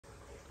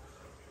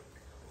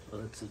but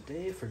it's a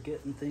day for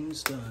getting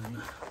things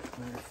done.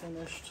 And I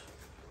finished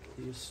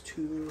these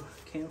two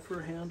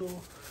camphor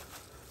handle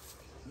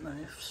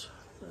knives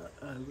that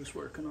I was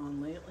working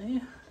on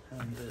lately,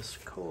 and this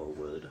Koa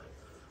Wood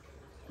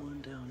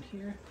one down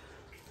here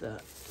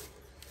that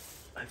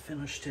I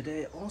finished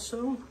today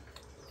also.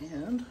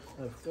 And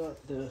I've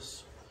got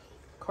this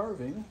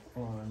carving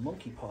on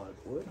Mokeypod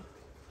Wood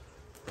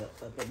that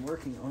I've been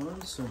working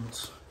on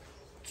since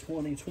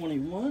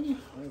 2021.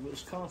 I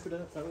was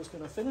confident I was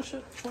going to finish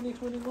it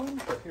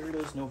 2021, but here it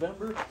is,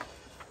 November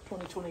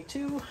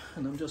 2022,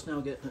 and I'm just now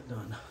getting it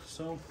done.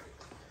 So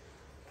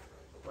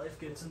life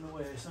gets in the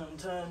way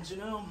sometimes, you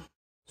know.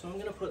 So I'm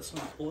going to put some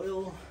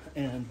oil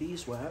and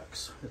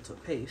beeswax. It's a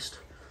paste,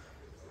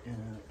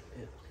 and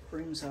it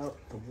brings out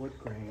the wood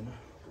grain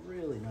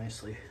really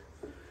nicely.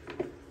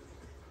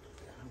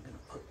 I'm going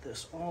to put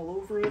this all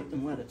over it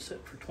and let it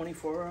sit for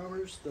 24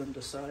 hours, then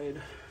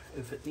decide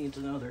if it needs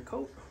another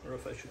coat or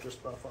if I should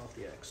just buff off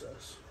the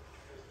excess.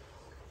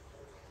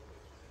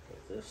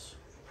 But this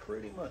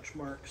pretty much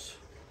marks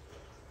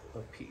a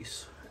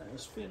piece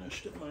as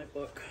finished in my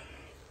book,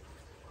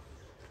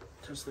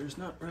 because there's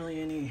not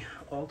really any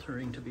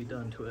altering to be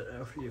done to it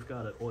after you've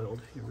got it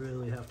oiled. You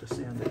really have to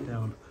sand it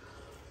down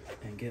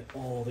and get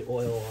all the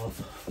oil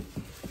off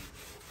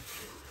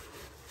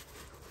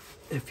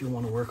if you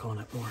want to work on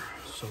it more.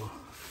 So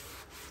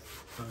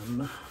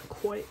I'm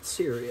quite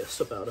serious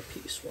about a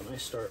piece when I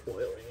start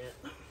oiling it.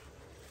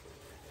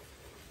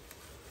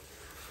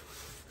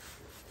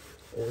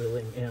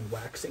 Oiling and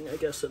waxing, I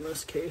guess, in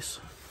this case.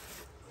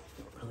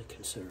 I don't really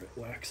consider it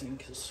waxing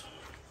because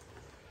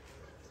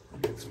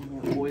it's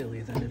more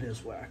oily than it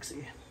is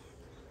waxy.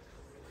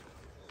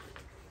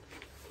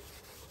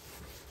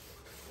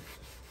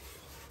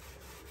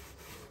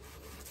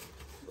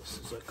 This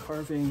is a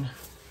carving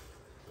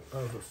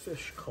of a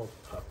fish called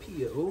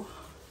Papio.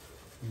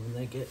 And when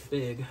they get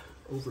big,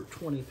 over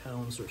 20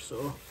 pounds or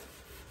so,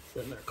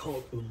 then they're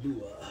called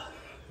ulua.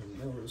 And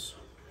those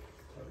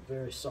are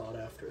very sought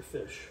after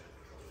fish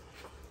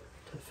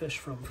to fish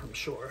from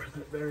shore.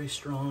 They're very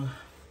strong.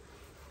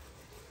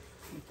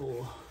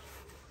 People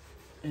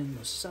in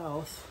the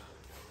south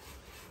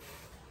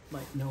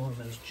might know him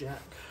as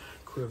Jack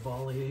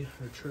Trevally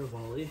or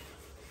Trevally.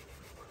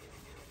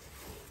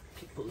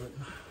 People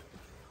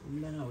in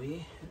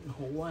Maui in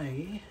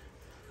Hawaii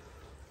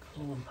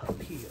call him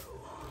Papio.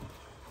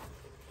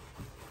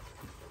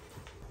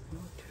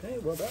 Okay,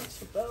 well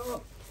that's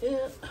about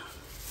it.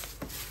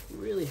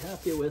 Really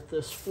happy with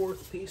this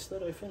fourth piece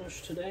that I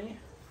finished today.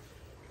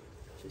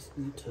 Just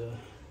need to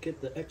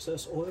get the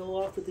excess oil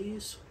off of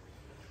these.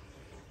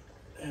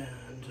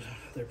 And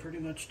they're pretty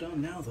much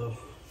done now though.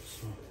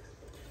 So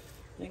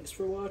thanks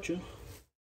for watching.